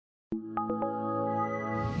I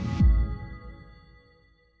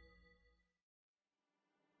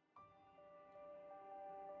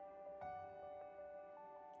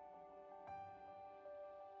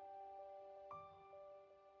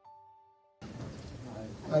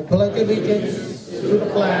pledge allegiance to the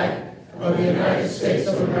flag of the United States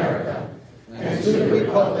of America and to the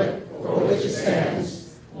republic for which it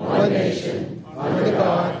stands, one nation, under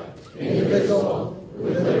God, indivisible,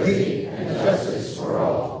 with liberty and justice for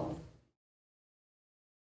all.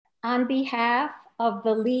 On behalf of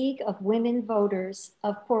the League of Women Voters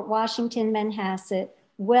of Port Washington, Manhasset,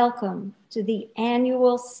 welcome to the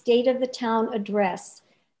annual State of the Town address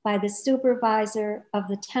by the Supervisor of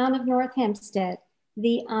the Town of North Hempstead,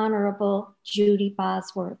 the Honorable Judi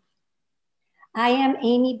Bosworth. I am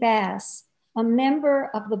Amy Bass, a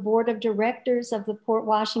member of the Board of Directors of the Port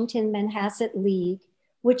Washington Manhasset League,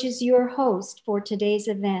 which is your host for today's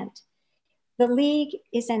event. The League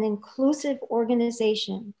is an inclusive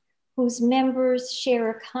organization whose members share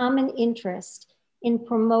a common interest in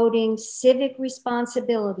promoting civic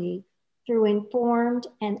responsibility through informed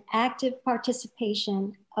and active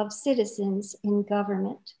participation of citizens in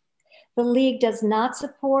government. The League does not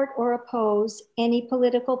support or oppose any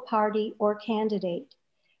political party or candidate.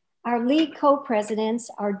 Our League co-presidents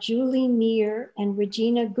are Julie Meir and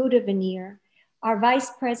Regina Goudevenier. Our Vice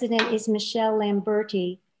President is Michelle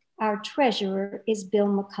Lamberti. Our Treasurer is Bill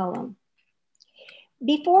McCullum.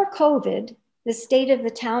 Before COVID, the State of the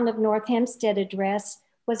Town of North Hempstead address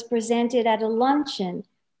was presented at a luncheon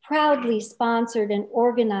proudly sponsored and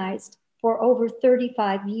organized for over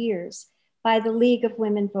 35 years by the League of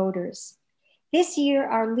Women Voters. This year,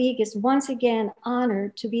 our League is once again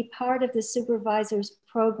honored to be part of the Supervisor's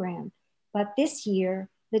program, but this year,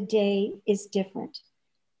 the day is different.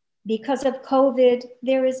 Because of COVID,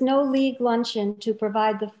 there is no League luncheon to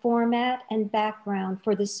provide the format and background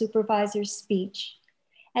for the Supervisor's speech.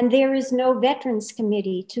 And there is no Veterans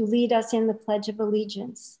Committee to lead us in the Pledge of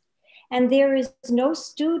Allegiance. And there is no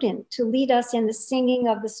student to lead us in the singing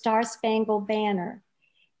of the Star-Spangled Banner.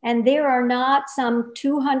 And there are not some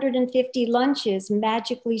 250 lunches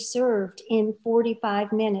magically served in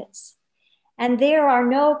 45 minutes. And there are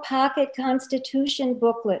no pocket Constitution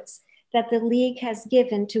booklets that the League has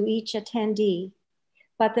given to each attendee.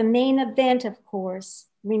 But the main event, of course,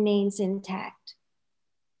 remains intact.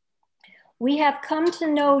 We have come to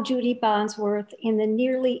know Judi Bosworth in the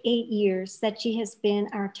nearly 8 years that she has been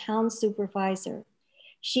our town supervisor.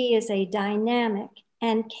 She is a dynamic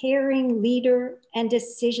and caring leader and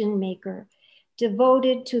decision maker,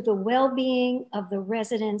 devoted to the well-being of the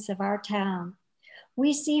residents of our town.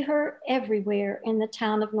 We see her everywhere in the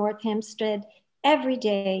town of North Hempstead, every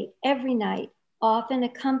day, every night, often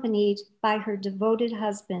accompanied by her devoted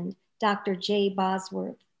husband, Dr. J.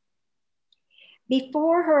 Bosworth.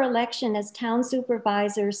 Before her election as town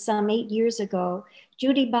supervisor some 8 years ago,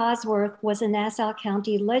 Judi Bosworth was a Nassau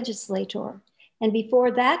County legislator. And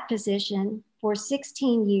before that position, for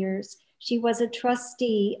 16 years, she was a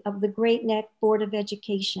trustee of the Great Neck Board of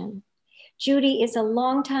Education. Judi is a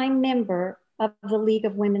longtime member of the League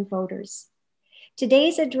of Women Voters.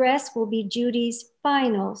 Today's address will be Judi's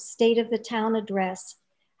final State of the Town address.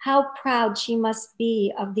 How proud she must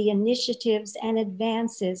be of the initiatives and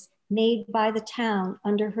advances made by the town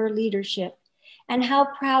under her leadership, and how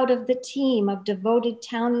proud of the team of devoted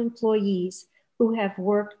town employees who have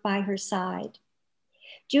worked by her side.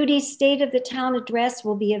 Judi's State of the Town address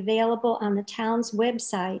will be available on the town's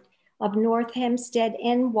website of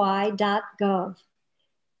northhempsteadny.gov.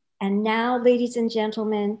 And now, ladies and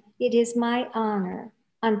gentlemen, it is my honor,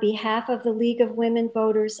 on behalf of the League of Women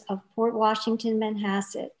Voters of Port Washington,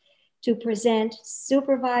 Manhasset, to present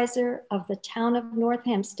Supervisor of the Town of North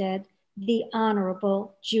Hempstead, the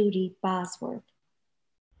Honorable Judi Bosworth.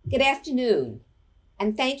 Good afternoon,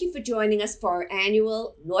 and thank you for joining us for our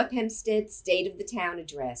annual North Hempstead State of the Town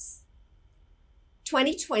address.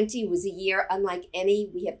 2020 was a year unlike any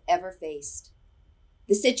we have ever faced.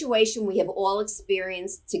 The situation we have all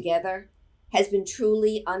experienced together has been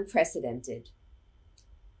truly unprecedented.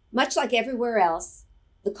 Much like everywhere else,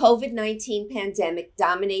 the COVID-19 pandemic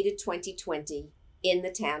dominated 2020 in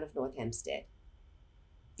the town of North Hempstead.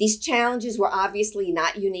 These challenges were obviously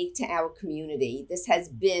not unique to our community. This has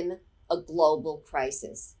been a global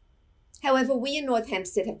crisis. However, we in North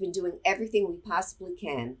Hempstead have been doing everything we possibly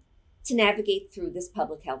can to navigate through this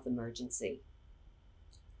public health emergency.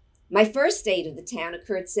 My first State of the Town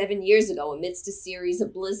occurred 7 years ago amidst a series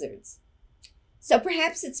of blizzards. So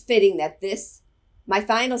perhaps it's fitting that this, my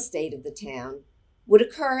final State of the Town, would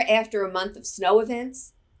occur after a month of snow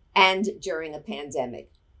events and during a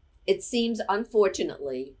pandemic. It seems,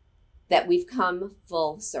 unfortunately, that we've come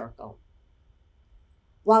full circle.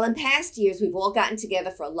 While in past years we've all gotten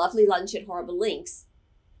together for a lovely lunch at Harbor Links,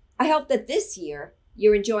 I hope that this year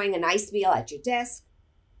you're enjoying a nice meal at your desk,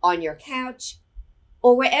 on your couch,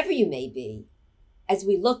 or wherever you may be, as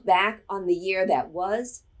we look back on the year that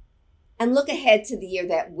was and look ahead to the year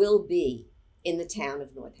that will be in the town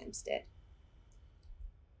of North Hempstead.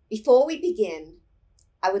 Before we begin,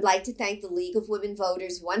 I would like to thank the League of Women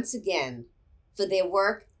Voters once again for their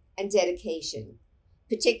work and dedication,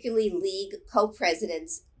 particularly League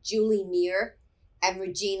co-presidents Julie Meir and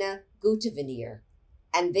Regina Gutavanier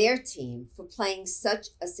and their team for playing such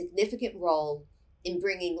a significant role in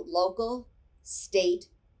bringing local, state,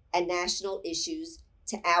 and national issues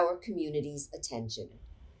to our community's attention.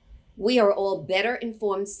 We are all better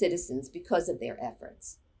informed citizens because of their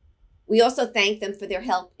efforts. We also thank them for their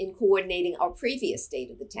help in coordinating our previous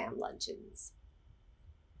State of the Town luncheons.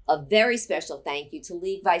 A very special thank you to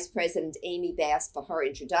League Vice President Amy Bass for her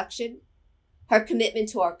introduction, her commitment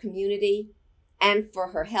to our community, and for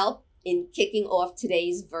her help in kicking off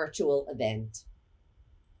today's virtual event.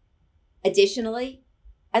 Additionally,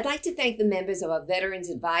 I'd like to thank the members of our Veterans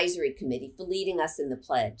Advisory Committee for leading us in the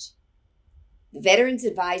pledge. The Veterans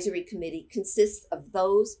Advisory Committee consists of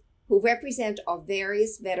those who represent our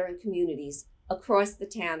various veteran communities across the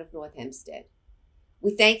town of North Hempstead.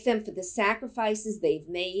 We thank them for the sacrifices they've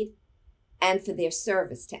made and for their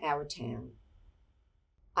service to our town.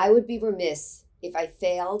 I would be remiss if I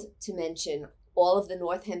failed to mention all of the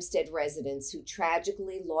North Hempstead residents who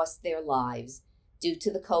tragically lost their lives due to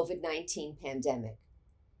the COVID-19 pandemic,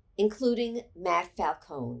 including Matt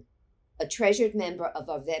Falcone, a treasured member of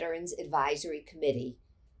our Veterans Advisory Committee,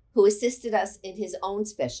 who assisted us in his own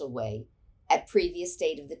special way at previous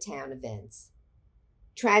State of the Town events.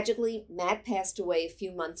 Tragically, Matt passed away a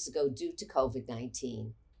few months ago due to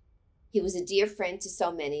COVID-19. He was a dear friend to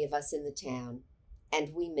so many of us in the town,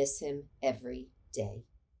 and we miss him every day.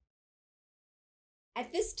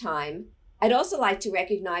 At this time, I'd also like to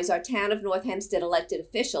recognize our Town of North Hempstead elected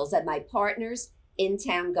officials and my partners in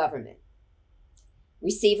town government.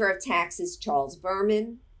 Receiver of Taxes Charles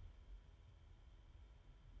Berman,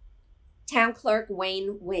 Town Clerk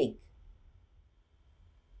Wayne Wink,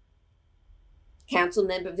 Council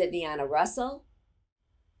Member Viviana Russell,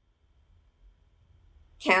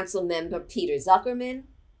 Council Member Peter Zuckerman,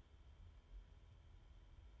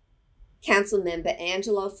 Council Member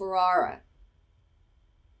Angelo Ferrara,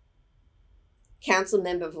 Council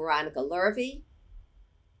Member Veronica Lurvy,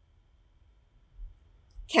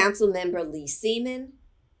 Council Member Lee Seaman,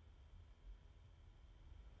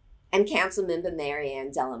 and Council Member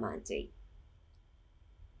Marianne Delamonte.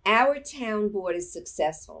 Our town board is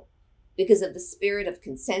successful because of the spirit of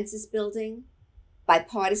consensus building,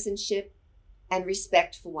 bipartisanship, and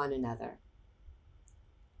respect for one another.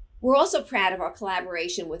 We're also proud of our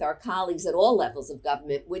collaboration with our colleagues at all levels of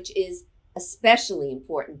government, which is especially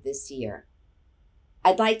important this year.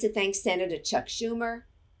 I'd like to thank Senator Chuck Schumer,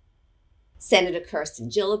 Senator Kirsten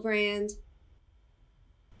Gillibrand,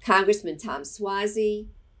 Congressman Tom Suozzi,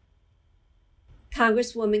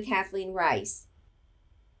 Congresswoman Kathleen Rice,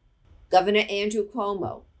 Governor Andrew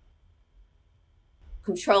Cuomo,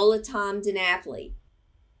 Comptroller Tom DiNapoli,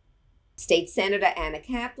 State Senator Anna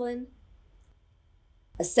Kaplan,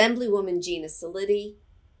 Assemblywoman Gina Solitti,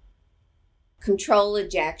 Comptroller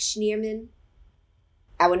Jack Schneerman,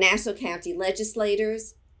 our Nassau County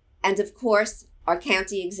legislators, and of course, our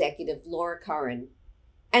County Executive Laura Curran,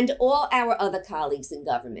 and all our other colleagues in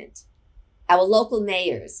government, our local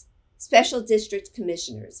mayors, special district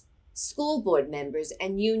commissioners, school board members,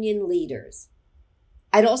 and union leaders.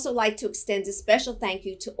 I'd also like to extend a special thank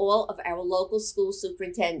you to all of our local school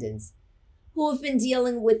superintendents who have been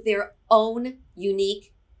dealing with their own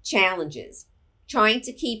unique challenges, trying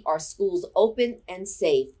to keep our schools open and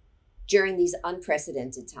safe during these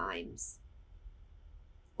unprecedented times.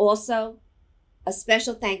 Also, a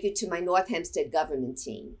special thank you to my North Hempstead government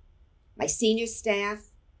team, my senior staff,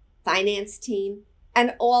 finance team,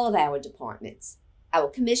 and all of our departments, our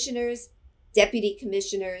commissioners, deputy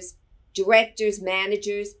commissioners, directors,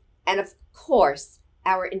 managers, and of course,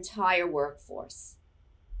 our entire workforce.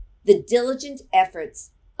 The diligent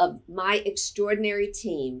efforts of my extraordinary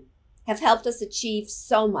team have helped us achieve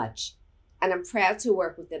so much, and I'm proud to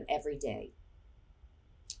work with them every day.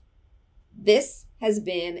 This has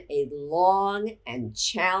been a long and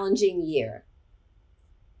challenging year.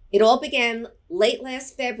 It all began late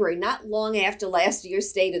last February, not long after last year's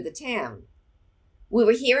State of the Town. We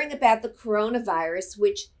were hearing about the coronavirus,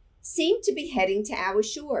 which seemed to be heading to our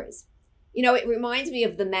shores. You know, it reminds me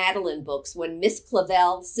of the Madeline books when Miss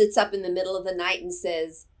Clavel sits up in the middle of the night and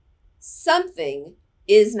says, "Something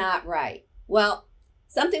is not right. Well,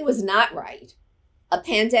 something was not right. A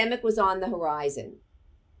pandemic was on the horizon.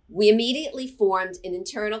 We immediately formed an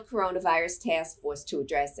internal coronavirus task force to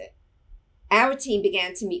address it. Our team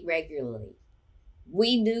began to meet regularly.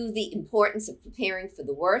 We knew the importance of preparing for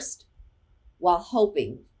the worst while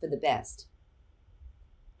hoping for the best.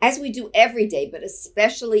 As we do every day, but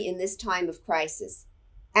especially in this time of crisis,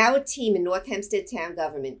 our team in North Hempstead Town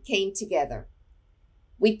Government came together.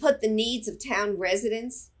 We put the needs of town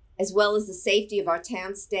residents, as well as the safety of our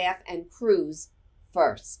town staff and crews,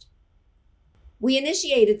 first. We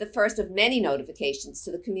initiated the first of many notifications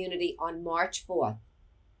to the community on March 4th.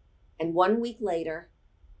 And 1 week later,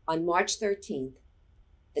 on March 13th,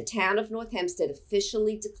 the town of North Hempstead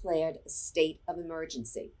officially declared a state of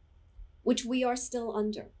emergency, which we are still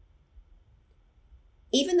under.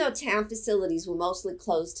 Even though town facilities were mostly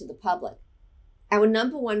closed to the public, our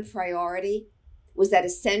number one priority was that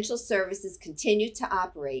essential services continued to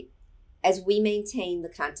operate as we maintained the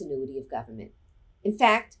continuity of government. In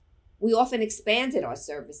fact, we often expanded our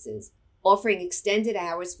services, offering extended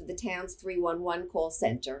hours for the town's 311 call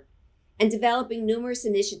center and developing numerous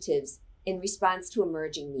initiatives in response to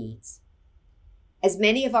emerging needs. As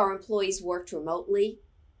many of our employees worked remotely,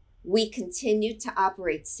 we continued to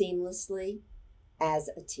operate seamlessly as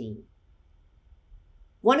a team.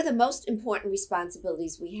 One of the most important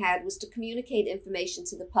responsibilities we had was to communicate information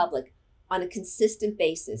to the public on a consistent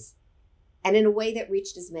basis and in a way that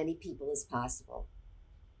reached as many people as possible.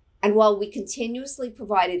 And while we continuously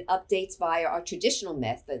provided updates via our traditional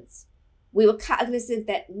methods, we were cognizant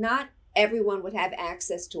that not everyone would have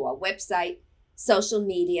access to our website, social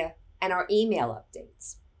media, and our email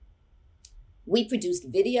updates. We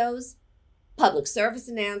produced videos, public service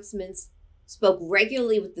announcements, spoke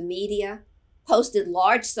regularly with the media, posted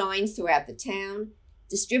large signs throughout the town,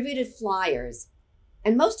 distributed flyers,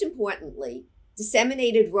 and most importantly,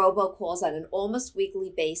 disseminated robocalls on an almost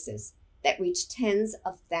weekly basis that reached tens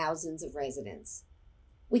of thousands of residents.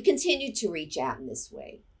 We continued to reach out in this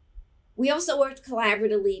way. We also worked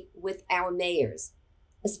collaboratively with our mayors,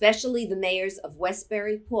 especially the mayors of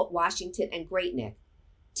Westbury, Port Washington, and Great Neck,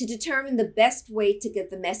 to determine the best way to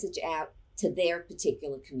get the message out to their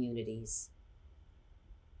particular communities.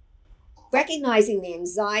 Recognizing the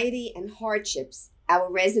anxiety and hardships our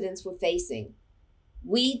residents were facing,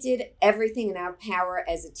 we did everything in our power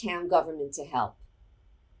as a town government to help.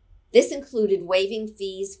 This included waiving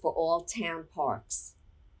fees for all town parks.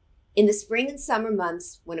 In the spring and summer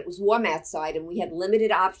months, when it was warm outside and we had limited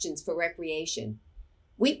options for recreation,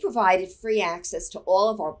 we provided free access to all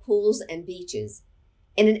of our pools and beaches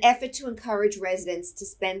in an effort to encourage residents to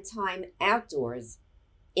spend time outdoors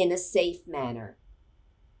in a safe manner.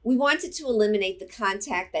 We wanted to eliminate the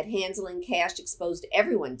contact that handling cash exposed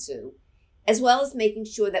everyone to, as well as making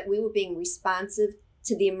sure that we were being responsive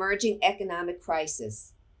to the emerging economic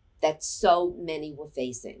crisis that so many were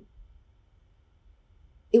facing.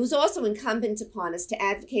 It was also incumbent upon us to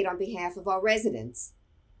advocate on behalf of our residents,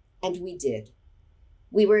 and we did.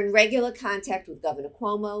 We were in regular contact with Governor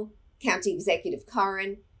Cuomo, County Executive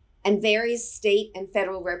Curran, and various state and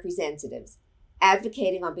federal representatives,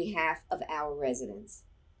 advocating on behalf of our residents.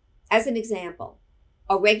 As an example,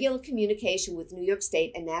 our regular communication with New York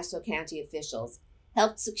State and Nassau County officials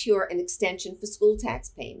helped secure an extension for school tax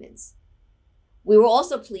payments. We were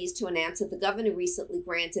also pleased to announce that the governor recently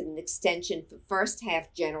granted an extension for first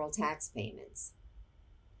half general tax payments.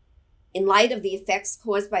 In light of the effects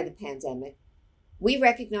caused by the pandemic, we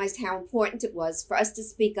recognized how important it was for us to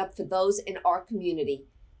speak up for those in our community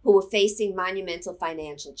who were facing monumental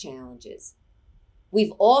financial challenges.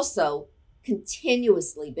 We've also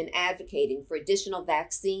continuously been advocating for additional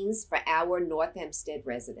vaccines for our North Hempstead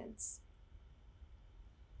residents.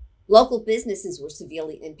 Local businesses were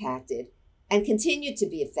severely impacted and continued to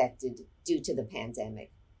be affected due to the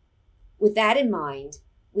pandemic. With that in mind,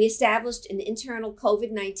 we established an internal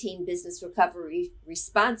COVID-19 business recovery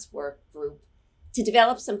response work group to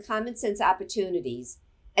develop some common sense opportunities,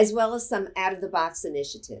 as well as some out-of-the-box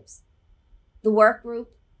initiatives. The work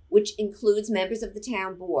group, which includes members of the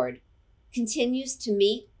town board, continues to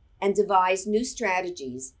meet and devise new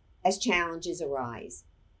strategies as challenges arise.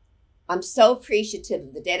 I'm so appreciative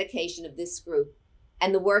of the dedication of this group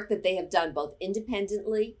and the work that they have done both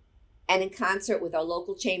independently and in concert with our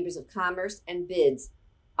local chambers of commerce and bids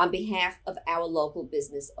on behalf of our local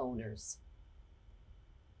business owners.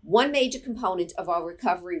 One major component of our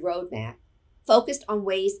recovery roadmap focused on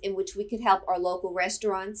ways in which we could help our local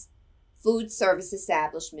restaurants, food service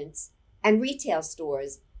establishments, and retail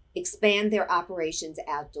stores expand their operations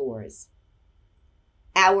outdoors.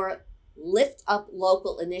 Our Lift Up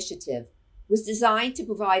Local initiative was designed to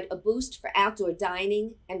provide a boost for outdoor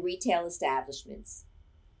dining and retail establishments.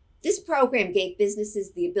 This program gave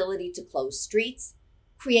businesses the ability to close streets,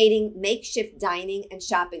 creating makeshift dining and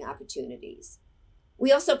shopping opportunities.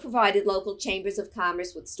 We also provided local chambers of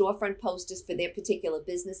commerce with storefront posters for their particular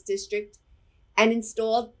business district and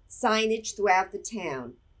installed signage throughout the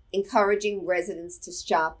town, encouraging residents to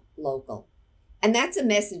shop local. And that's a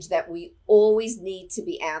message that we always need to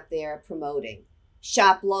be out there promoting.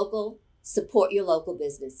 Shop local, support your local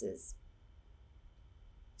businesses.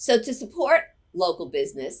 So to support local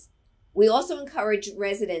business, we also encourage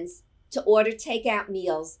residents to order takeout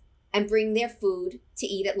meals and bring their food to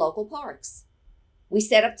eat at local parks. We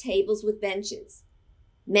set up tables with benches.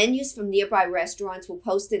 Menus from nearby restaurants were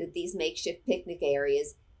posted at these makeshift picnic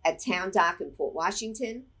areas at Town Dock in Port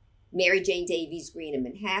Washington, Mary Jane Davies Green in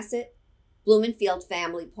Manhasset, Blumenfield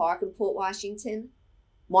Family Park in Port Washington,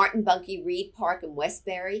 Martin Bunky Reed Park in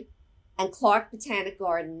Westbury, and Clark Botanic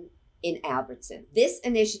Garden in Albertson. This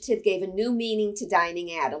initiative gave a new meaning to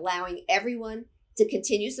dining out, allowing everyone to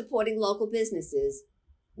continue supporting local businesses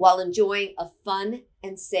while enjoying a fun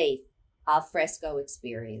and safe al fresco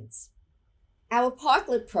experience. Our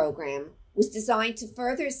Parklet program was designed to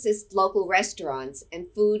further assist local restaurants and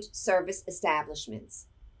food service establishments.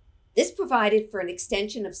 This provided for an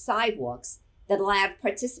extension of sidewalks that allowed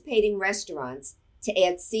participating restaurants to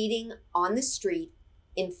add seating on the street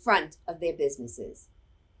in front of their businesses.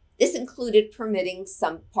 This included permitting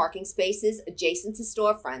some parking spaces adjacent to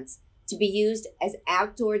storefronts to be used as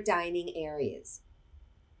outdoor dining areas.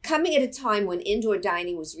 Coming at a time when indoor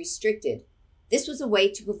dining was restricted, this was a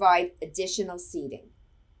way to provide additional seating.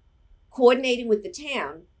 Coordinating with the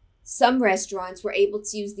town, some restaurants were able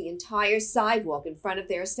to use the entire sidewalk in front of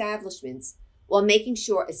their establishments while making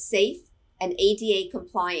sure a safe and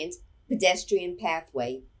ADA-compliant pedestrian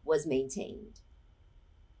pathway was maintained.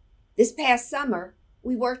 This past summer,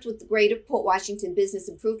 we worked with the Greater Port Washington Business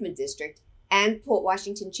Improvement District and Port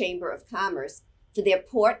Washington Chamber of Commerce for their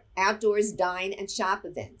Port Outdoors Dine and Shop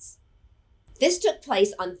events. This took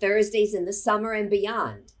place on Thursdays in the summer and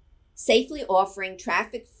beyond, safely offering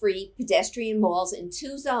traffic-free pedestrian malls in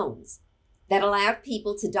 2 zones that allowed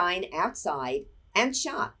people to dine outside and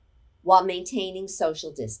shop while maintaining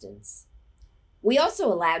social distance. We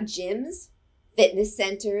also allowed gyms, fitness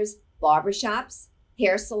centers, barbershops,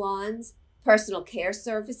 hair salons, personal care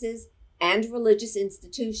services, and religious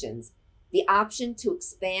institutions the option to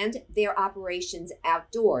expand their operations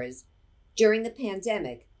outdoors during the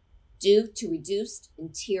pandemic due to reduced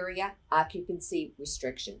interior occupancy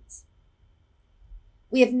restrictions.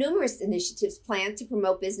 We have numerous initiatives planned to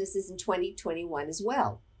promote businesses in 2021 as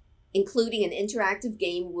well, including an interactive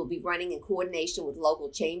game we'll be running in coordination with local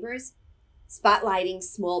chambers, spotlighting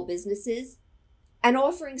small businesses, and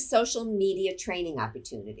offering social media training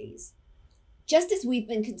opportunities. Just as we've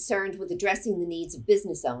been concerned with addressing the needs of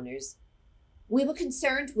business owners, we were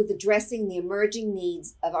concerned with addressing the emerging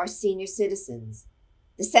needs of our senior citizens,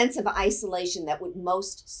 the sense of isolation that would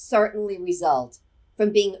most certainly result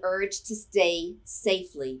from being urged to stay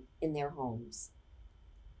safely in their homes.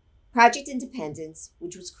 Project Independence,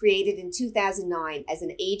 which was created in 2009 as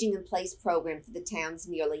an aging in place program for the town's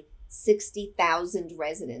nearly 60,000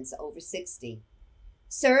 residents over 60,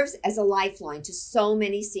 serves as a lifeline to so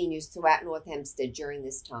many seniors throughout North Hempstead during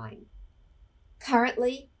this time.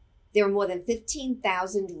 Currently, there are more than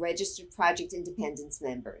 15,000 registered Project Independence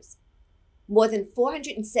members. More than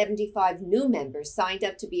 475 new members signed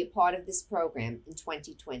up to be a part of this program in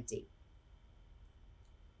 2020.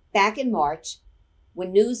 Back in March,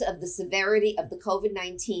 when news of the severity of the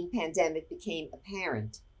COVID-19 pandemic became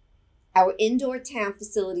apparent, our indoor town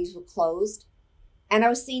facilities were closed, and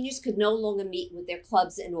our seniors could no longer meet with their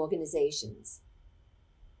clubs and organizations.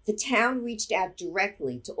 The town reached out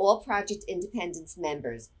directly to all Project Independence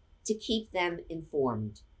members to keep them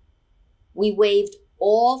informed. We waived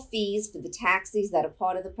all fees for the taxis that are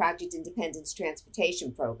part of the Project Independence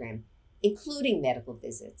transportation program, including medical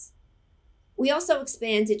visits. We also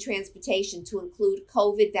expanded transportation to include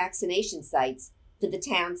COVID vaccination sites for the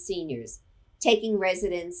town's seniors, taking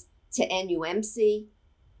residents to NUMC,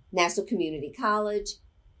 Nassau Community College,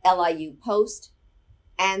 LIU Post,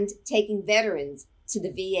 and taking veterans to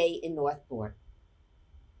the VA in Northport.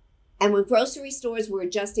 And when grocery stores were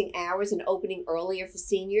adjusting hours and opening earlier for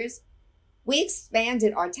seniors, we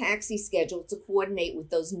expanded our taxi schedule to coordinate with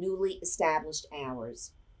those newly established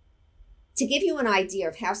hours. To give you an idea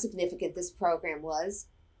of how significant this program was,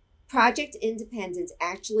 Project Independence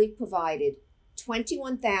actually provided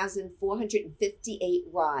 21,458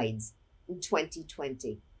 rides in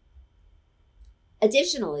 2020.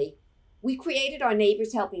 Additionally, we created our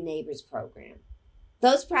Neighbors Helping Neighbors program.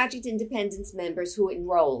 Those Project Independence members who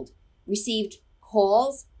enrolled received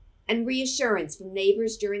calls and reassurance from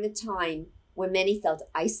neighbors during a time when many felt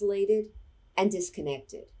isolated and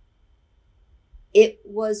disconnected. It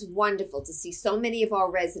was wonderful to see so many of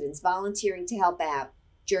our residents volunteering to help out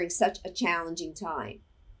during such a challenging time.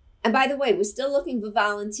 And by the way, we're still looking for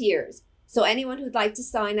volunteers, so anyone who'd like to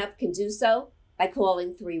sign up can do so by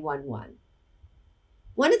calling 311.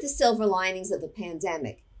 One of the silver linings of the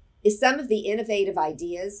pandemic is some of the innovative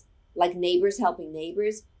ideas, like Neighbors Helping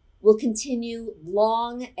Neighbors, will continue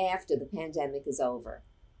long after the pandemic is over.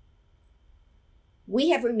 We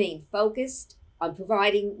have remained focused on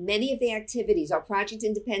providing many of the activities our Project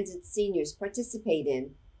Independence seniors participate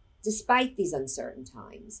in despite these uncertain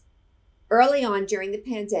times. Early on during the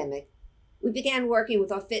pandemic, we began working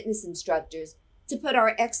with our fitness instructors to put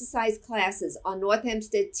our exercise classes on North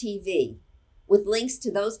Hempstead TV, with links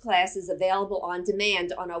to those classes available on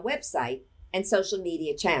demand on our website and social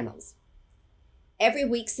media channels. Every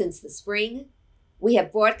week since the spring, we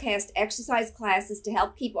have broadcast exercise classes to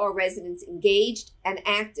help keep our residents engaged and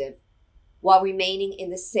active while remaining in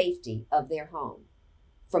the safety of their home.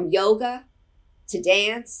 From yoga to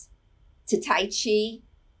dance to Tai Chi,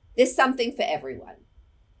 there's something for everyone.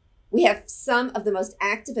 We have some of the most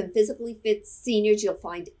active and physically fit seniors you'll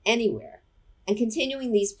find anywhere, and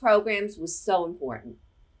continuing these programs was so important.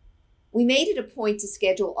 We made it a point to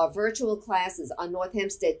schedule our virtual classes on North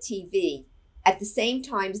Hempstead TV at the same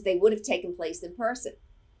times they would have taken place in person.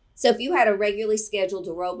 So if you had a regularly scheduled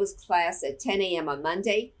aerobics class at 10 a.m. on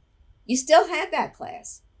Monday, you still had that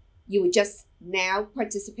class. You were just now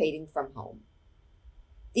participating from home.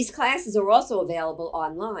 These classes are also available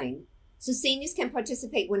online, so seniors can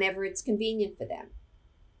participate whenever it's convenient for them.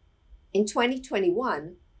 In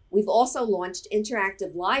 2021, we've also launched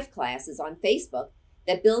interactive live classes on Facebook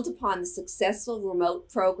that build upon the successful remote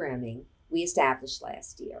programming we established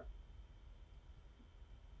last year.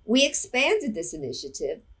 We expanded this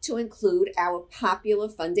initiative to include our popular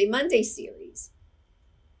Fun Day Monday series.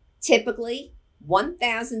 Typically,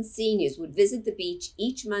 1,000 seniors would visit the beach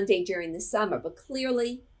each Monday during the summer, but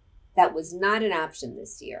clearly that was not an option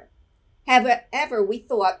this year. However, we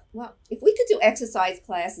thought, well, if we could do exercise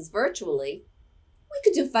classes virtually, we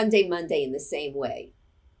could do Fun Day Monday in the same way.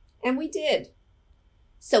 And we did.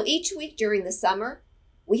 So each week during the summer,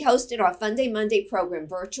 we hosted our Fun Day Monday program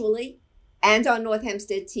virtually and on North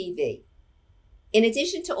Hempstead TV. In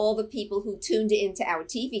addition to all the people who tuned into our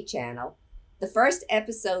TV channel, the first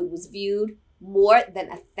episode was viewed more than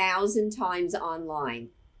 1,000 times online,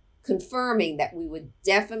 confirming that we were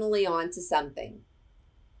definitely on to something.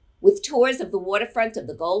 With tours of the waterfront of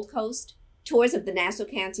the Gold Coast, tours of the Nassau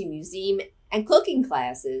County Museum, and cooking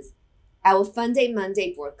classes, our Fun Day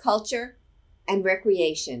Monday brought culture and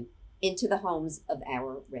recreation into the homes of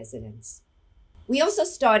our residents. We also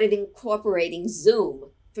started incorporating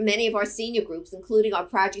Zoom for many of our senior groups, including our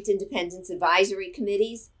Project Independence advisory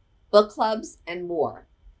committees, book clubs, and more.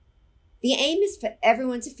 The aim is for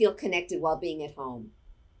everyone to feel connected while being at home.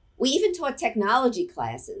 We even taught technology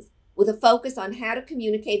classes with a focus on how to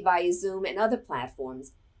communicate via Zoom and other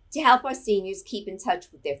platforms to help our seniors keep in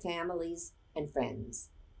touch with their families and friends.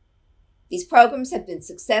 These programs have been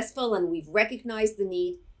successful, and we've recognized the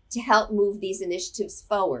need to help move these initiatives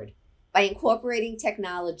forward by incorporating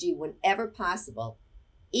technology whenever possible,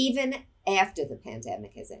 even after the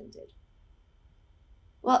pandemic has ended.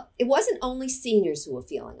 Well, it wasn't only seniors who were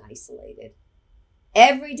feeling isolated.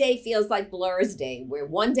 Every day feels like Blur's Day, where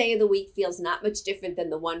one day of the week feels not much different than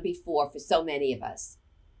the one before for so many of us.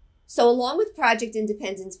 So along with Project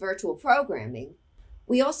Independence virtual programming,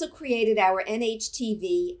 we also created our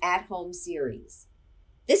NHTV at-home series.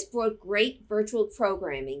 This brought great virtual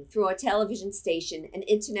programming through our television station and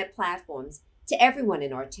internet platforms to everyone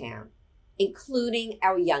in our town, including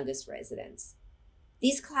our youngest residents.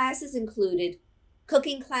 These classes included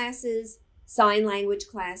cooking classes, sign language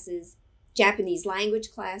classes, Japanese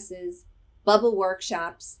language classes, bubble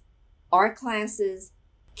workshops, art classes,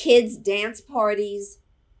 kids' dance parties,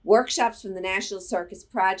 workshops from the National Circus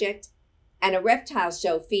Project, and a reptile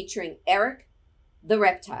show featuring Eric, the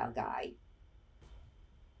reptile guy.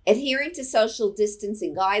 Adhering to social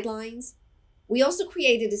distancing guidelines, we also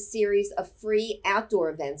created a series of free outdoor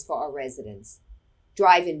events for our residents: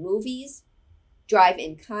 drive-in movies,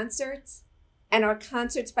 drive-in concerts, and our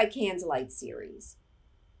Concerts by Candlelight series.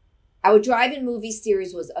 Our drive-in movie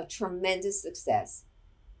series was a tremendous success.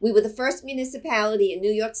 We were the first municipality in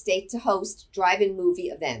New York State to host drive-in movie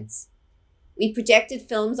events. We projected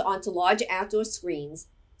films onto large outdoor screens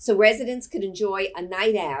so residents could enjoy a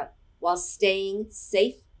night out while staying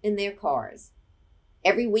safe in their cars.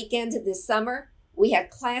 Every weekend this summer, we had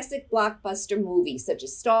classic blockbuster movies such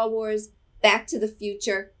as Star Wars, Back to the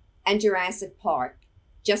Future, and Jurassic Park,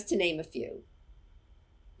 just to name a few.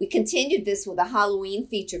 We continued this with a Halloween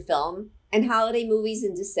feature film and holiday movies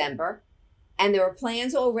in December, and there are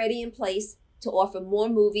plans already in place to offer more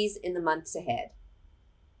movies in the months ahead.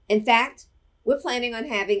 In fact, we're planning on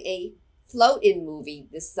having a float-in movie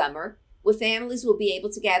this summer where families will be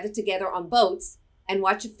able to gather together on boats and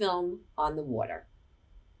watch a film on the water.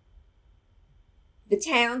 The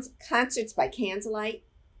town's Concerts by Candlelight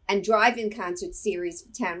and drive-in concert series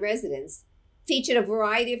for town residents featured a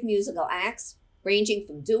variety of musical acts ranging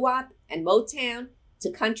from doo-wop and Motown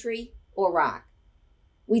to country or rock.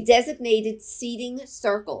 We designated seating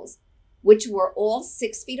circles, which were all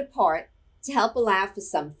 6 feet apart, to help allow for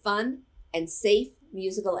some fun and safe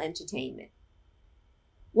musical entertainment.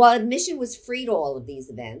 While admission was free to all of these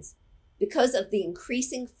events, because of the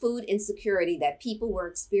increasing food insecurity that people were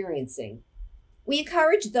experiencing, we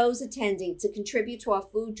encouraged those attending to contribute to our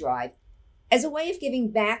food drive as a way of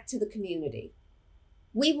giving back to the community.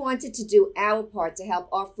 We wanted to do our part to help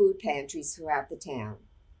our food pantries throughout the town.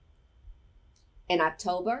 In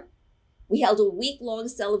October, we held a week-long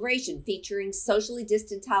celebration featuring socially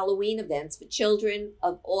distant Halloween events for children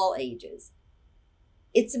of all ages.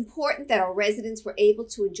 It's important that our residents were able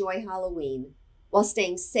to enjoy Halloween while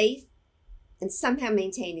staying safe and somehow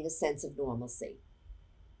maintaining a sense of normalcy.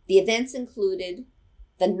 The events included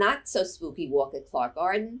the not-so-spooky walk at Clark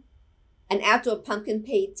Garden, an outdoor pumpkin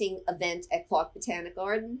painting event at Clark Botanic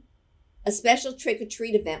Garden, a special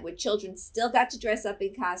trick-or-treat event where children still got to dress up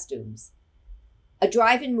in costumes, a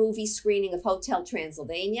drive-in movie screening of Hotel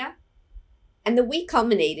Transylvania, and the week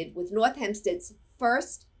culminated with North Hempstead's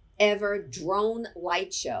first ever drone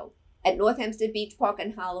light show at North Hempstead Beach Park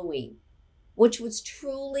on Halloween, which was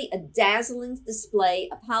truly a dazzling display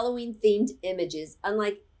of Halloween-themed images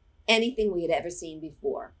unlike anything we had ever seen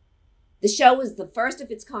before. The show was the first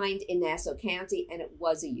of its kind in Nassau County, and it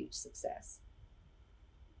was a huge success.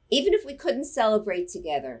 Even if we couldn't celebrate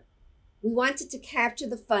together, we wanted to capture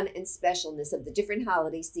the fun and specialness of the different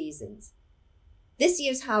holiday seasons. This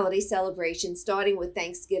year's holiday celebration, starting with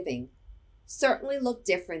Thanksgiving, certainly looked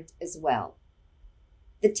different as well.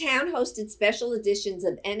 The town hosted special editions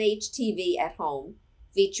of NHTV at Home,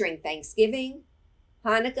 featuring Thanksgiving,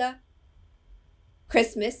 Hanukkah,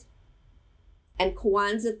 Christmas, and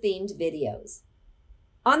Kwanzaa-themed videos.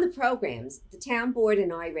 On the programs, the town board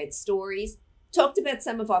and I read stories, talked about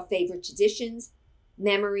some of our favorite traditions,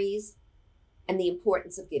 memories, and the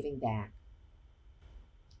importance of giving back.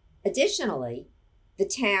 Additionally, the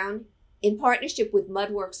town, in partnership with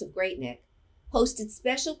Mudworks of Great Neck, hosted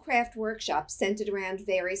special craft workshops centered around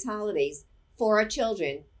various holidays for our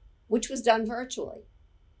children, which was done virtually.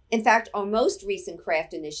 In fact, our most recent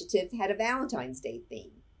craft initiative had a Valentine's Day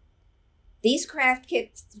theme. These craft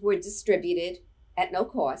kits were distributed at no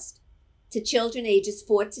cost to children ages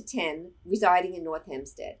 4 to 10 residing in North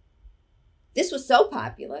Hempstead. This was so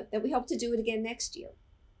popular that we hope to do it again next year.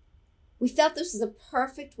 We felt this was a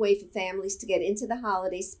perfect way for families to get into the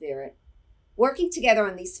holiday spirit, working together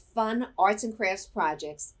on these fun arts and crafts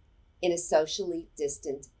projects in a socially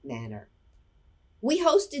distant manner. We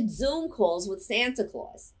hosted Zoom calls with Santa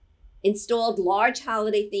Claus, installed large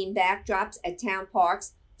holiday-themed backdrops at town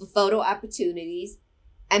parks for photo opportunities,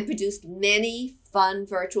 and produced many fun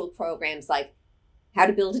virtual programs like How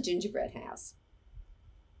to Build a Gingerbread House.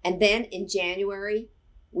 And then in January,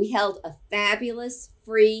 we held a fabulous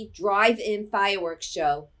free drive-in fireworks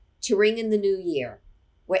show to ring in the new year,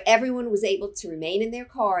 where everyone was able to remain in their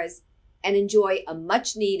cars and enjoy a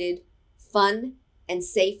much-needed, fun, and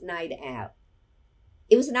safe night out.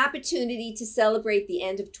 It was an opportunity to celebrate the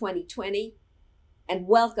end of 2020 and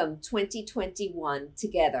welcome 2021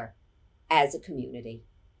 together as a community.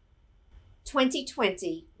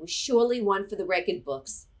 2020 was surely one for the record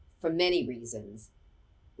books for many reasons.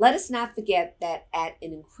 Let us not forget that at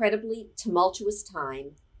an incredibly tumultuous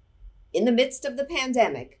time, in the midst of the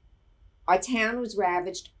pandemic, our town was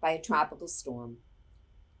ravaged by a tropical storm.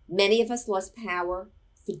 Many of us lost power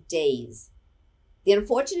for days. The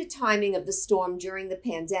unfortunate timing of the storm during the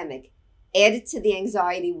pandemic added to the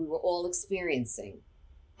anxiety we were all experiencing,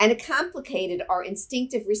 and it complicated our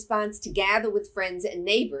instinctive response to gather with friends and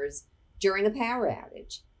neighbors during a power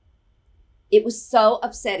outage. It was so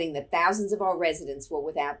upsetting that thousands of our residents were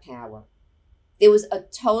without power. There was a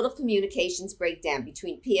total communications breakdown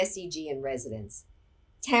between PSEG and residents.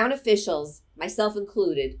 Town officials, myself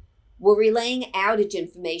included, were relaying outage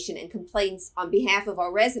information and complaints on behalf of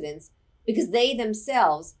our residents because they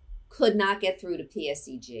themselves could not get through to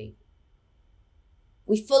PSEG.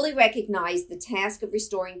 We fully recognized the task of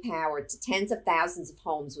restoring power to tens of thousands of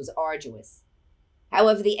homes was arduous.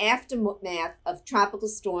 However, the aftermath of Tropical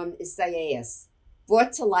Storm Isaias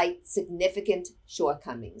brought to light significant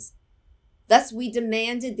shortcomings. Thus, we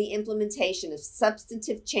demanded the implementation of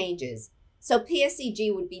substantive changes so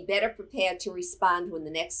PSEG would be better prepared to respond when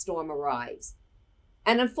the next storm arrives.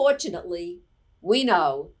 And unfortunately, we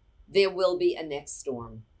know there will be a next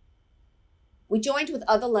storm. We joined with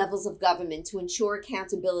other levels of government to ensure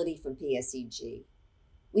accountability from PSEG.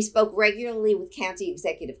 We spoke regularly with County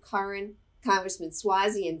Executive Curran, Congressman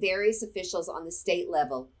Swazi, and various officials on the state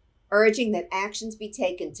level, urging that actions be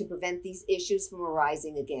taken to prevent these issues from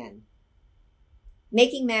arising again.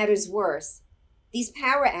 Making matters worse, these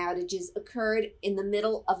power outages occurred in the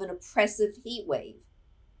middle of an oppressive heat wave.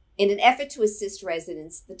 In an effort to assist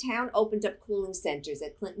residents, the town opened up cooling centers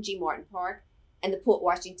at Clinton G. Martin Park and the Port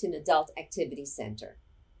Washington Adult Activity Center.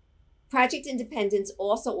 Project Independence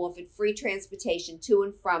also offered free transportation to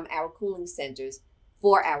and from our cooling centers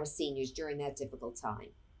for our seniors during that difficult time.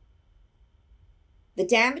 The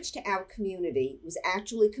damage to our community was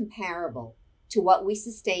actually comparable to what we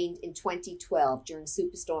sustained in 2012 during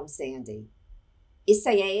Superstorm Sandy.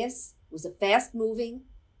 Isaias was a fast-moving,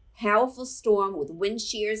 powerful storm with wind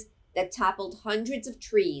shears that toppled hundreds of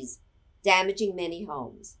trees, damaging many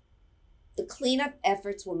homes. The cleanup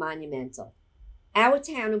efforts were monumental. Our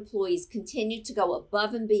town employees continued to go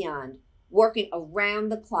above and beyond, working around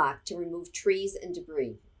the clock to remove trees and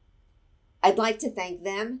debris. I'd like to thank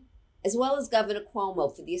them, as well as Governor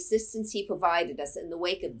Cuomo, for the assistance he provided us in the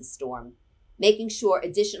wake of the storm, making sure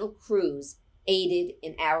additional crews aided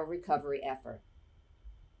in our recovery effort.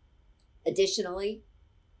 Additionally,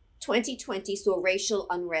 2020 saw racial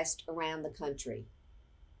unrest around the country.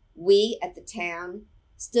 We at the town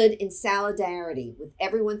stood in solidarity with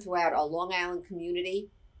everyone throughout our Long Island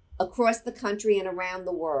community, across the country and around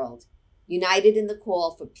the world, united in the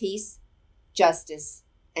call for peace, justice,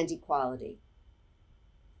 and equality.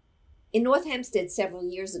 In North Hempstead several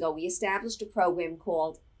years ago, we established a program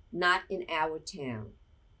called Not in Our Town.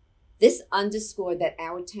 This underscored that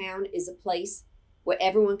our town is a place where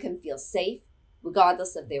everyone can feel safe,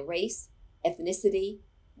 regardless of their race, ethnicity,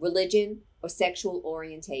 religion, or sexual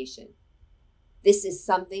orientation. This is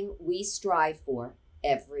something we strive for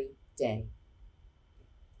every day.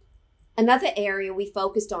 Another area we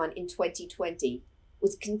focused on in 2020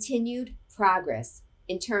 was continued progress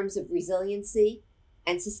in terms of resiliency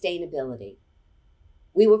and sustainability.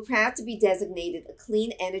 We were proud to be designated a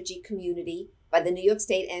clean energy community by the New York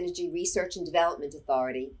State Energy Research and Development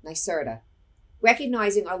Authority, NYSERDA,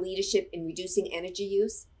 recognizing our leadership in reducing energy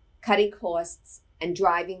use, cutting costs, and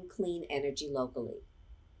driving clean energy locally.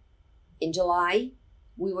 In July,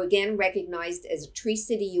 we were again recognized as a Tree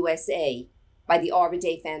City USA by the Arbor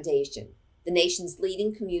Day Foundation, the nation's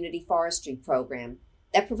leading community forestry program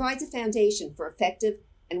that provides a foundation for effective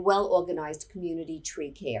and well-organized community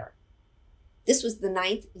tree care. This was the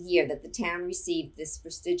 9th year that the town received this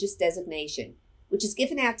prestigious designation, which is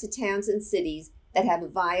given out to towns and cities that have a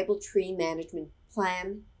viable tree management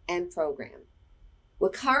plan and program. We're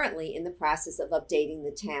currently in the process of updating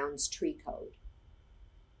the town's tree code.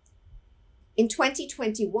 In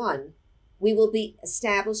 2021, we will be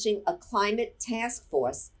establishing a climate task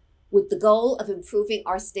force with the goal of improving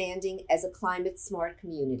our standing as a climate-smart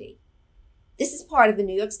community. This is part of a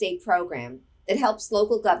New York State program that helps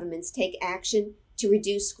local governments take action to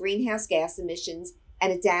reduce greenhouse gas emissions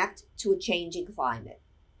and adapt to a changing climate.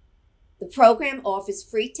 The program offers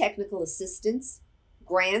free technical assistance,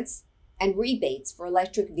 grants, and rebates for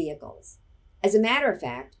electric vehicles. As a matter of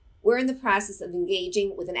fact, we're in the process of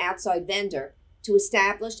engaging with an outside vendor to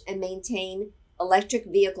establish and maintain electric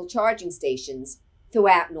vehicle charging stations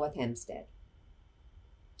throughout North Hempstead.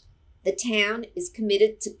 The town is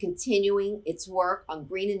committed to continuing its work on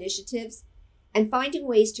green initiatives and finding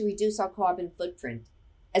ways to reduce our carbon footprint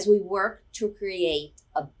as we work to create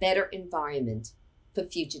a better environment for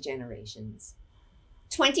future generations.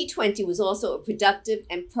 2020 was also a productive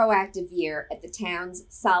and proactive year at the town's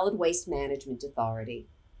Solid Waste Management Authority.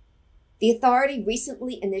 The authority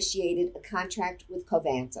recently initiated a contract with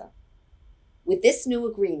Covanta. With this new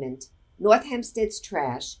agreement, North Hempstead's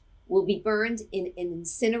trash will be burned in an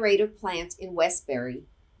incinerator plant in Westbury,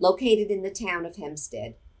 located in the town of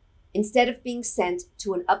Hempstead, instead of being sent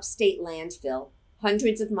to an upstate landfill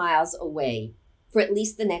hundreds of miles away for at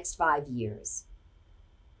least the next 5 years.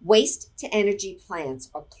 Waste-to-energy plants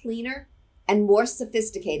are cleaner and more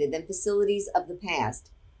sophisticated than facilities of the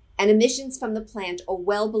past, and emissions from the plant are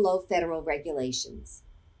well below federal regulations.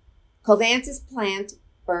 Covanta's plant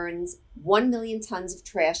burns 1 million tons of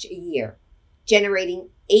trash a year, generating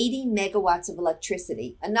 80 megawatts of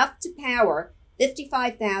electricity, enough to power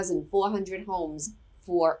 55,400 homes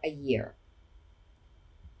for a year.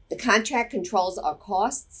 The contract controls our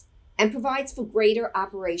costs and provides for greater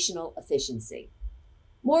operational efficiency.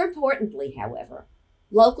 More importantly, however,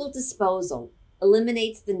 local disposal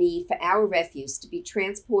eliminates the need for our refuse to be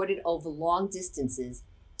transported over long distances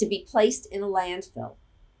to be placed in a landfill,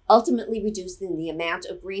 ultimately reducing the amount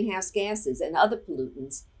of greenhouse gases and other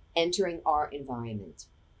pollutants entering our environment.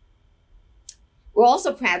 We're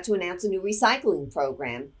also proud to announce a new recycling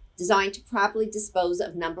program designed to properly dispose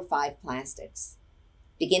of number 5 plastics.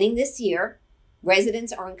 Beginning this year,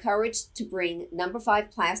 residents are encouraged to bring number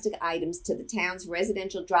 5 plastic items to the town's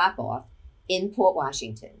residential drop-off in Port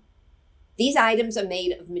Washington. These items are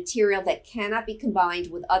made of material that cannot be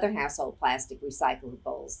combined with other household plastic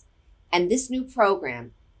recyclables, and this new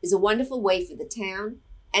program is a wonderful way for the town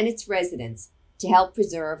and its residents to help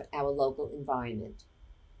preserve our local environment.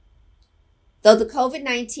 Though the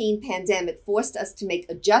COVID-19 pandemic forced us to make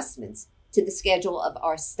adjustments to the schedule of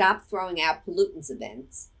our Stop Throwing Out Pollutants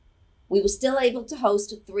events, we were still able to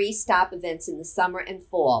host 3 stop events in the summer and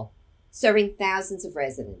fall, serving thousands of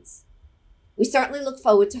residents. We certainly look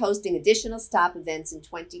forward to hosting additional stop events in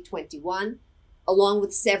 2021, along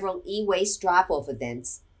with several e-waste drop-off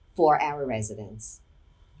events for our residents.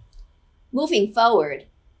 Moving forward,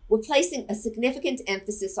 we're placing a significant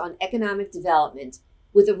emphasis on economic development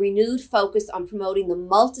with a renewed focus on promoting the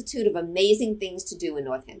multitude of amazing things to do in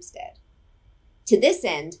North Hempstead. To this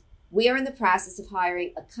end, we are in the process of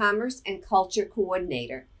hiring a Commerce and Culture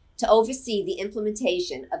Coordinator to oversee the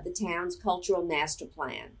implementation of the town's cultural master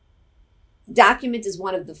plan. The document is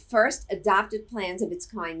one of the first adopted plans of its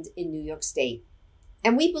kind in New York State,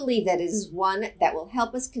 and we believe that it is one that will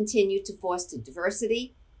help us continue to foster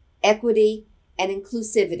diversity, equity, and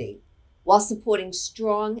inclusivity while supporting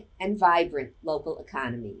strong and vibrant local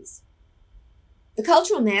economies. The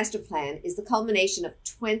Cultural Master Plan is the culmination of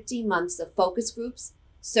 20 months of focus groups,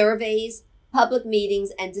 surveys, public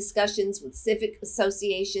meetings, and discussions with civic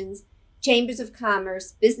associations, chambers of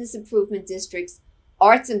commerce, business improvement districts,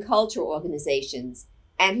 arts and culture organizations,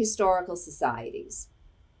 and historical societies.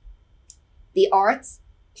 The arts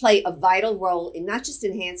play a vital role in not just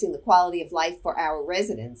enhancing the quality of life for our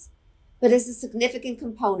residents, but as a significant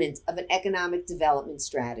component of an economic development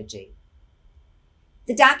strategy.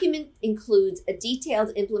 The document includes a detailed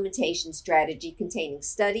implementation strategy containing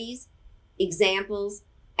studies, examples,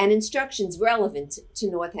 and instructions relevant to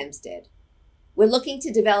North Hempstead. We're looking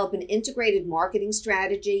to develop an integrated marketing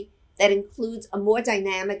strategy that includes a more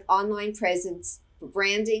dynamic online presence for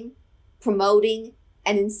branding, promoting,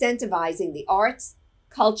 and incentivizing the arts,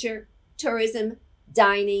 culture, tourism,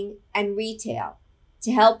 dining, and retail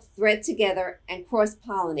to help thread together and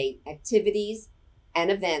cross-pollinate activities and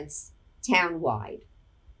events town-wide.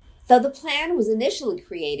 Though the plan was initially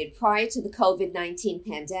created prior to the COVID-19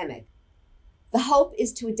 pandemic, the hope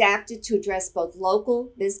is to adapt it to address both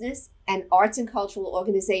local business and arts and cultural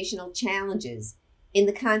organizational challenges in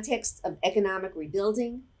the context of economic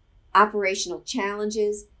rebuilding, operational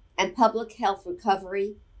challenges, and public health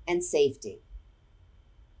recovery and safety.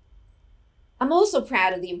 I'm also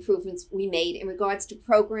proud of the improvements we made in regards to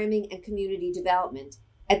programming and community development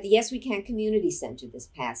at the Yes We Can Community Center this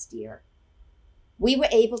past year. We were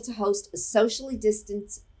able to host a socially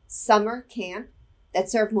distanced summer camp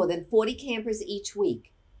that served more than 40 campers each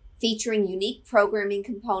week, featuring unique programming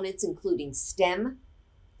components including STEM,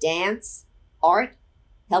 dance, art,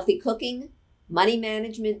 healthy cooking, money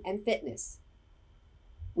management, and fitness.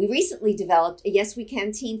 We recently developed a Yes We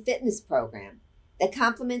Can teen fitness program that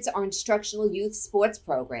complements our instructional youth sports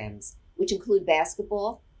programs, which include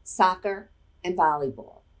basketball, soccer, and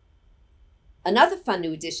volleyball. Another fun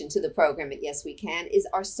new addition to the program at Yes We Can is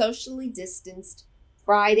our socially distanced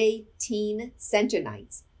Friday Teen Center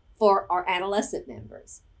Nights for our adolescent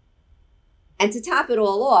members. And to top it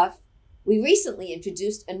all off, we recently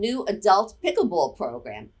introduced a new adult pickleball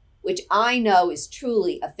program, which I know is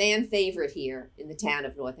truly a fan favorite here in the town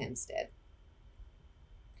of North Hempstead.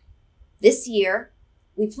 This year,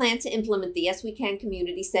 we plan to implement the Yes We Can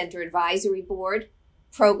Community Center Advisory Board,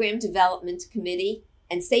 Program Development Committee,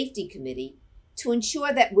 and Safety Committee to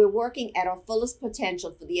ensure that we're working at our fullest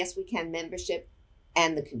potential for the Yes We Can membership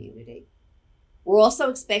and the community. We're also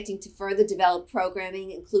expecting to further develop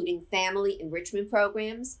programming, including family enrichment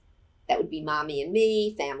programs, that would be Mommy and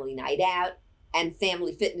Me, Family Night Out, and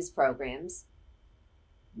family fitness programs,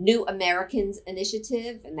 New Americans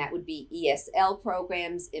Initiative, and that would be ESL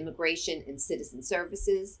programs, Immigration and Citizen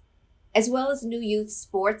Services, as well as new youth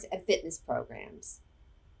sports and fitness programs.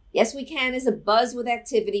 Yes We Can is a buzz with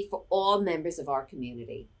activity for all members of our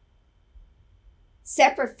community.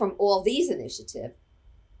 Separate from all these initiatives,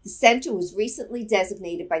 The center was recently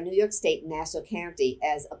designated by New York State and Nassau County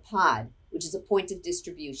as a pod, which is a point of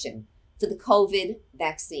distribution, for the COVID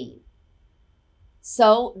vaccine.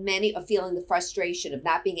 So many are feeling the frustration of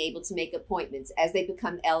not being able to make appointments as they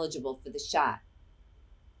become eligible for the shot.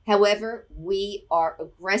 However, we are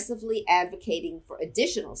aggressively advocating for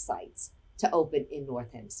additional sites to open in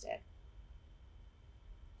North Hempstead.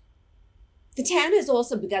 The town has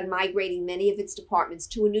also begun migrating many of its departments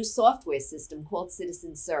to a new software system called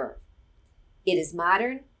Citizen Serve. It is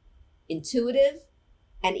modern, intuitive,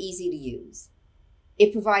 and easy to use.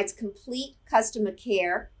 It provides complete customer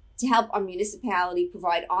care to help our municipality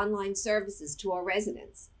provide online services to our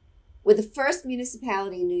residents. We're the first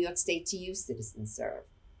municipality in New York State to use Citizen Serve.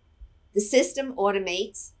 The system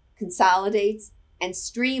automates, consolidates, and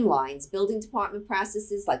streamlines building department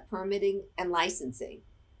processes like permitting and licensing.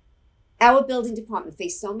 Our building department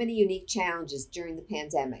faced so many unique challenges during the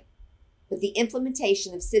pandemic, but the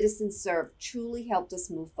implementation of Citizen Serve truly helped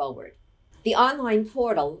us move forward. The online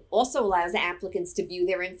portal also allows applicants to view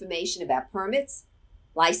their information about permits,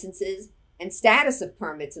 licenses, and status of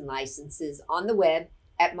permits and licenses on the web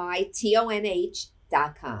at mytonh.com.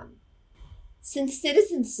 Since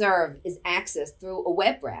Citizen Serve is accessed through a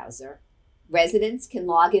web browser, residents can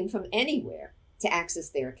log in from anywhere to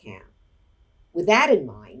access their account. With that in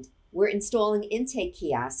mind, we're installing intake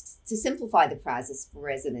kiosks to simplify the process for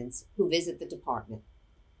residents who visit the department.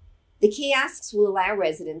 The kiosks will allow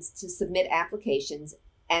residents to submit applications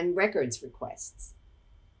and records requests.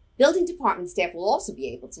 Building department staff will also be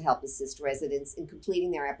able to help assist residents in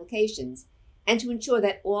completing their applications and to ensure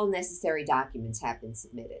that all necessary documents have been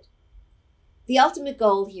submitted. The ultimate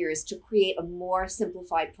goal here is to create a more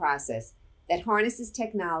simplified process that harnesses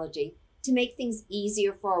technology to make things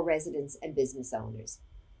easier for our residents and business owners.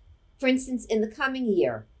 For instance, in the coming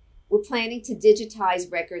year, we're planning to digitize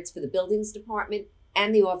records for the buildings department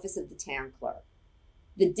and the office of the town clerk.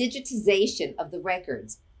 The digitization of the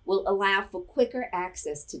records will allow for quicker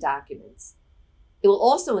access to documents. It will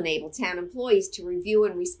also enable town employees to review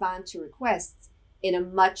and respond to requests in a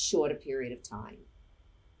much shorter period of time.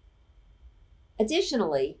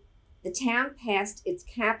 Additionally, the town passed its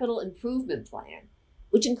capital improvement plan,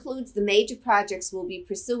 which includes the major projects we'll be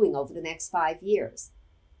pursuing over the next 5 years.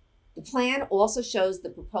 The plan also shows the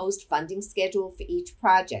proposed funding schedule for each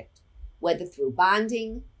project, whether through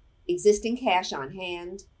bonding, existing cash on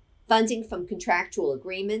hand, funding from contractual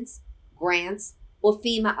agreements, grants, or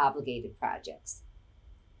FEMA-obligated projects.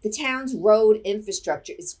 The town's road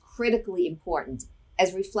infrastructure is critically important,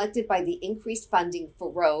 as reflected by the increased funding for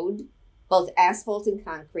road, both asphalt and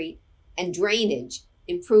concrete, and drainage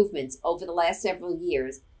improvements over the last several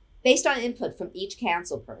years, based on input from each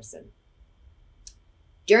council person.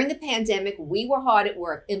 During the pandemic, we were hard at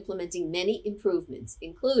work implementing many improvements,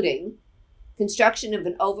 including construction of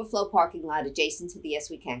an overflow parking lot adjacent to the Yes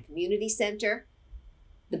We Can Community Center,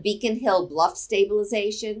 the Beacon Hill Bluff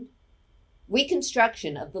stabilization,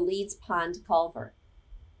 reconstruction of the Leeds Pond culvert,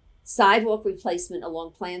 sidewalk replacement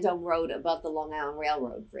along Plandome Road above the Long Island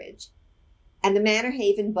Railroad Bridge, and the Manor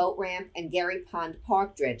Haven boat ramp and Gary Pond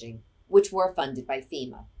Park dredging, which were funded by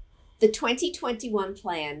FEMA. The 2021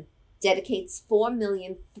 plan dedicates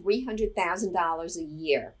 $4,300,000 a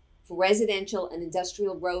year for residential and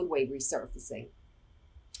industrial roadway resurfacing,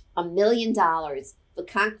 $1 million for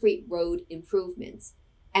concrete road improvements,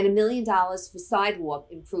 and $1 million for sidewalk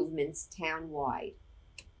improvements townwide.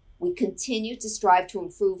 We continue to strive to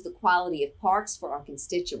improve the quality of parks for our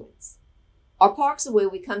constituents. Our parks are where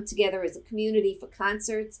we come together as a community for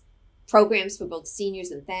concerts, programs for both seniors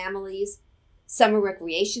and families, summer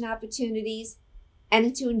recreation opportunities,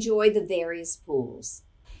 and to enjoy the various pools.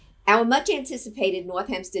 Our much anticipated North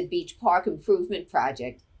Hempstead Beach Park Improvement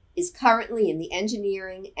Project is currently in the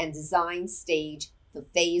engineering and design stage for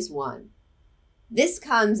Phase 1. This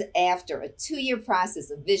comes after a 2-year process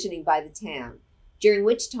of visioning by the town, during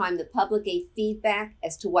which time the public gave feedback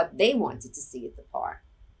as to what they wanted to see at the park.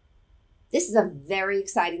 This is a very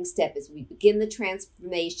exciting step as we begin the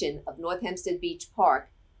transformation of North Hempstead Beach Park,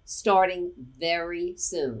 starting very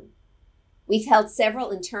soon. We've held several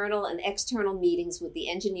internal and external meetings with the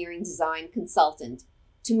engineering design consultant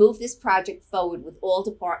to move this project forward with all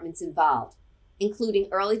departments involved, including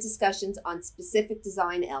early discussions on specific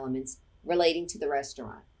design elements relating to the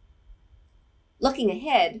restaurant. Looking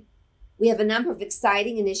ahead, we have a number of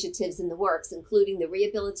exciting initiatives in the works, including the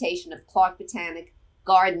rehabilitation of Clark Botanic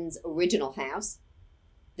Gardens' original house,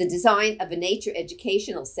 the design of a nature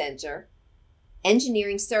educational center,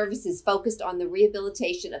 engineering services focused on the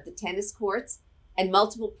rehabilitation of the tennis courts and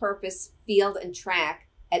multiple-purpose field and track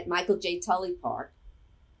at Michael J. Tully Park,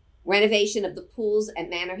 renovation of the pools at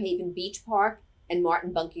Manor Haven Beach Park and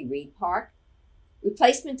Martin Bunky Reed Park,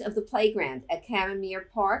 replacement of the playground at Camomere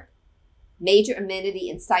Park, major amenity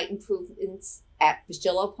and site improvements at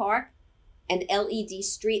Fashillo Park, and LED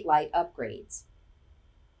streetlight upgrades.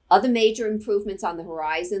 Other major improvements on the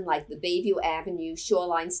horizon, like the Bayview Avenue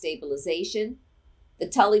shoreline stabilization, the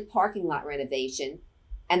Tully parking lot renovation,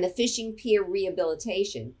 and the fishing pier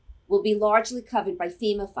rehabilitation, will be largely covered by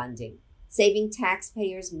FEMA funding, saving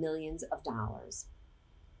taxpayers millions of dollars.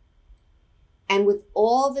 And with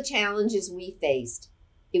all the challenges we faced,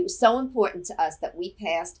 it was so important to us that we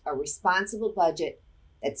passed a responsible budget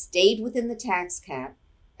that stayed within the tax cap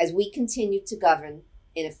as we continued to govern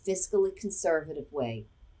in a fiscally conservative way.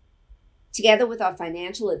 Together with our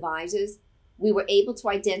financial advisors, we were able to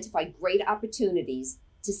identify great opportunities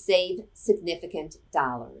to save significant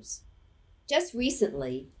dollars. Just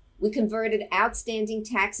recently, we converted outstanding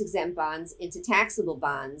tax-exempt bonds into taxable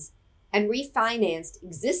bonds and refinanced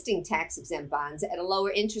existing tax-exempt bonds at a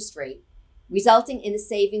lower interest rate, resulting in a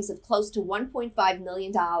savings of close to $1.5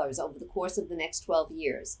 million over the course of the next 12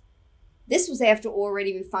 years. This was after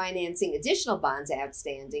already refinancing additional bonds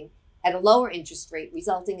outstanding at a lower interest rate,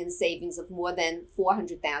 resulting in a savings of more than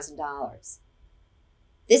 $400,000.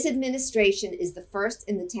 This administration is the first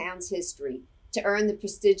in the town's history to earn the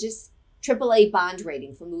prestigious AAA bond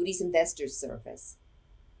rating from Moody's Investors Service.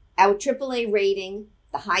 Our AAA rating,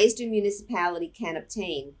 the highest a municipality can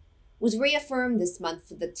obtain, was reaffirmed this month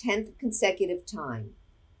for the 10th consecutive time.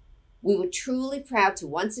 We were truly proud to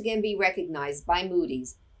once again be recognized by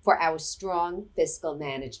Moody's for our strong fiscal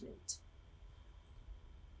management.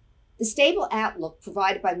 The stable outlook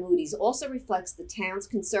provided by Moody's also reflects the town's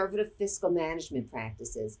conservative fiscal management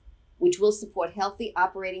practices, which will support healthy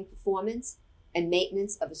operating performance and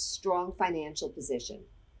maintenance of a strong financial position.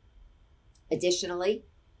 Additionally,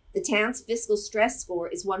 the town's fiscal stress score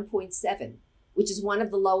is 1.7, which is one of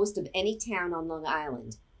the lowest of any town on Long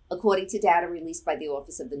Island, according to data released by the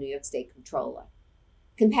Office of the New York State Comptroller.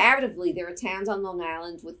 Comparatively, there are towns on Long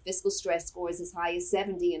Island with fiscal stress scores as high as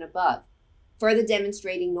 70 and above, further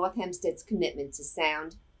demonstrating North Hempstead's commitment to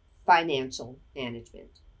sound financial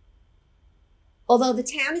management. Although the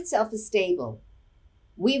town itself is stable,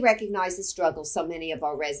 we recognize the struggles so many of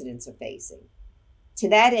our residents are facing. To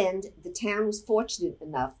that end, the town was fortunate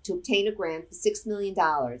enough to obtain a grant for $6 million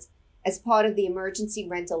as part of the Emergency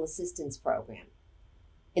Rental Assistance Program.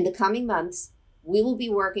 In the coming months, we will be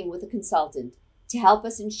working with a consultant to help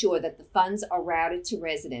us ensure that the funds are routed to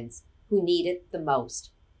residents who need it the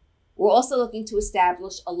most. We're also looking to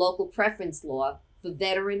establish a local preference law for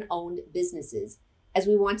veteran-owned businesses, as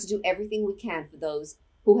we want to do everything we can for those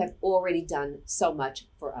who have already done so much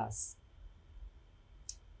for us.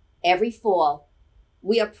 Every fall,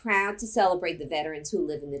 we are proud to celebrate the veterans who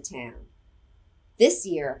live in the town. This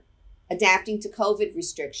year, adapting to COVID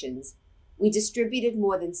restrictions, we distributed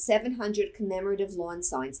more than 700 commemorative lawn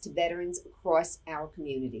signs to veterans across our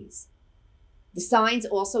communities. The signs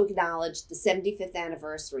also acknowledged the 75th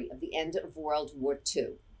anniversary of the end of World War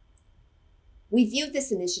II. We viewed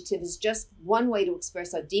this initiative as just one way to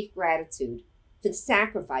express our deep gratitude for the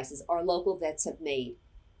sacrifices our local vets have made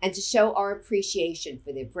and to show our appreciation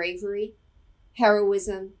for their bravery,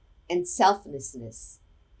 heroism, and selflessness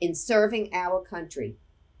in serving our country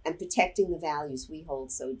and protecting the values we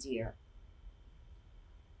hold so dear.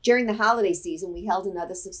 During the holiday season, we held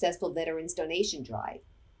another successful Veterans Donation Drive.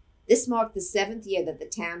 This marked the 7th year that the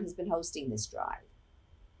town has been hosting this drive.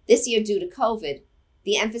 This year, due to COVID,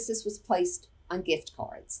 the emphasis was placed on gift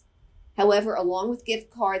cards. However, along with gift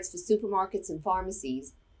cards for supermarkets and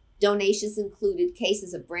pharmacies, donations included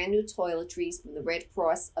cases of brand new toiletries from the Red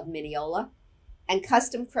Cross of Mineola and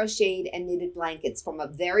custom crocheted and knitted blankets from a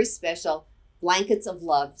very special Blankets of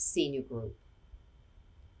Love senior group.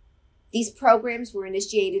 These programs were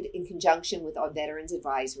initiated in conjunction with our Veterans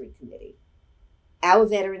Advisory Committee. Our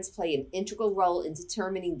veterans play an integral role in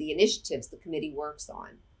determining the initiatives the committee works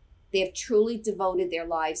on. They have truly devoted their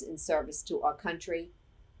lives in service to our country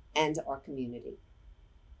and our community.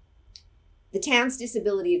 The town's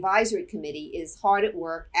Disability Advisory Committee is hard at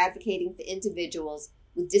work advocating for individuals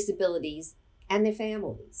with disabilities and their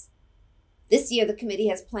families. This year, the committee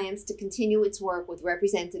has plans to continue its work with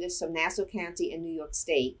representatives from Nassau County and New York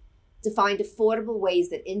State to find affordable ways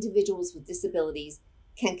that individuals with disabilities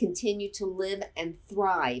can continue to live and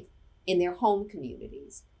thrive in their home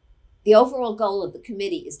communities. The overall goal of the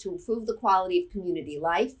committee is to improve the quality of community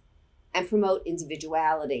life and promote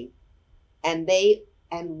individuality, and they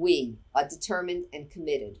and we are determined and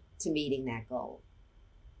committed to meeting that goal.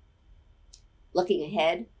 Looking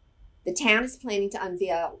ahead, the town is planning to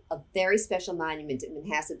unveil a very special monument in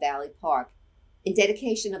Manhasset Valley Park in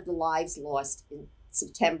dedication of the lives lost in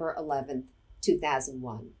September 11th,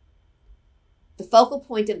 2001. The focal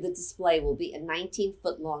point of the display will be a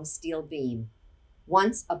 19-foot-long steel beam,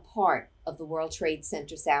 once a part of the World Trade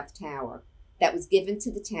Center South Tower, that was given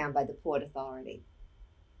to the town by the Port Authority.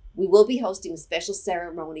 We will be hosting a special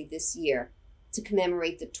ceremony this year to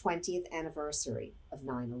commemorate the 20th anniversary of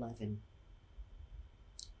 9/11.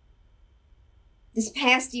 This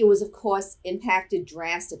past year was, of course, impacted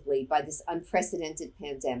drastically by this unprecedented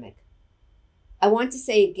pandemic. I want to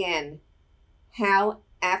say again how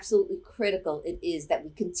absolutely critical it is that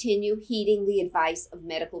we continue heeding the advice of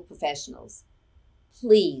medical professionals.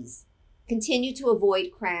 Please continue to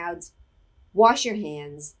avoid crowds, wash your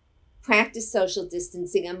hands, practice social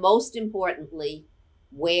distancing, and most importantly,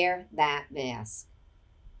 wear that mask.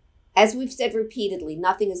 As we've said repeatedly,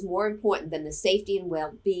 nothing is more important than the safety and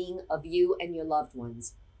well-being of you and your loved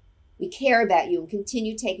ones. We care about you and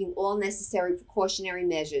continue taking all necessary precautionary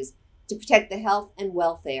measures to protect the health and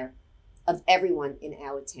welfare of everyone in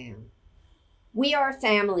our town. We are a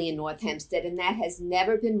family in North Hempstead, and that has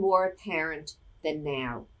never been more apparent than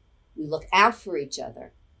now. We look out for each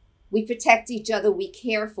other. We protect each other. We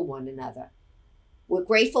care for one another. We're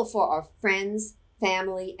grateful for our friends,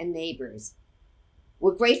 family, and neighbors.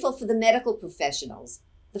 We're grateful for the medical professionals,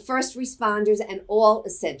 the first responders, and all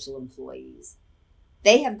essential employees.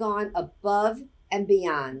 They have gone above and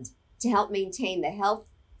beyond to help maintain the health,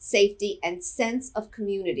 safety, and sense of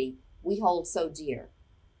community we hold so dear.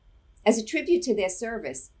 As a tribute to their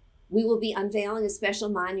service, we will be unveiling a special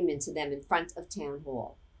monument to them in front of Town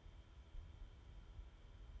Hall.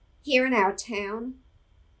 Here in our town,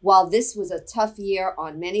 while this was a tough year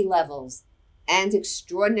on many levels and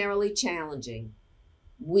extraordinarily challenging,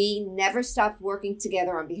 we never stopped working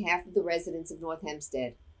together on behalf of the residents of North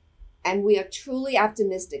Hempstead, and we are truly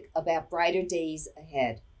optimistic about brighter days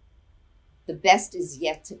ahead. The best is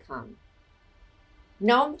yet to come.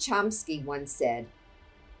 Noam Chomsky once said,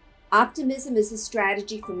 "Optimism is a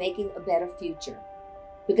strategy for making a better future,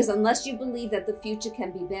 because unless you believe that the future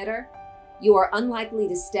can be better, you are unlikely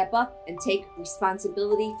to step up and take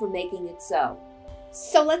responsibility for making it so.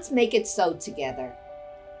 So let's make it so together."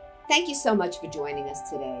 Thank you so much for joining us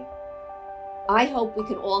today. I hope we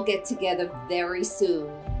can all get together very soon,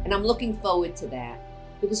 and I'm looking forward to that,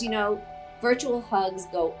 because virtual hugs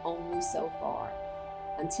go only so far.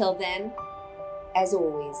 Until then, as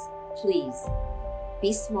always, please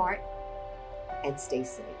be smart and stay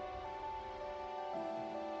safe.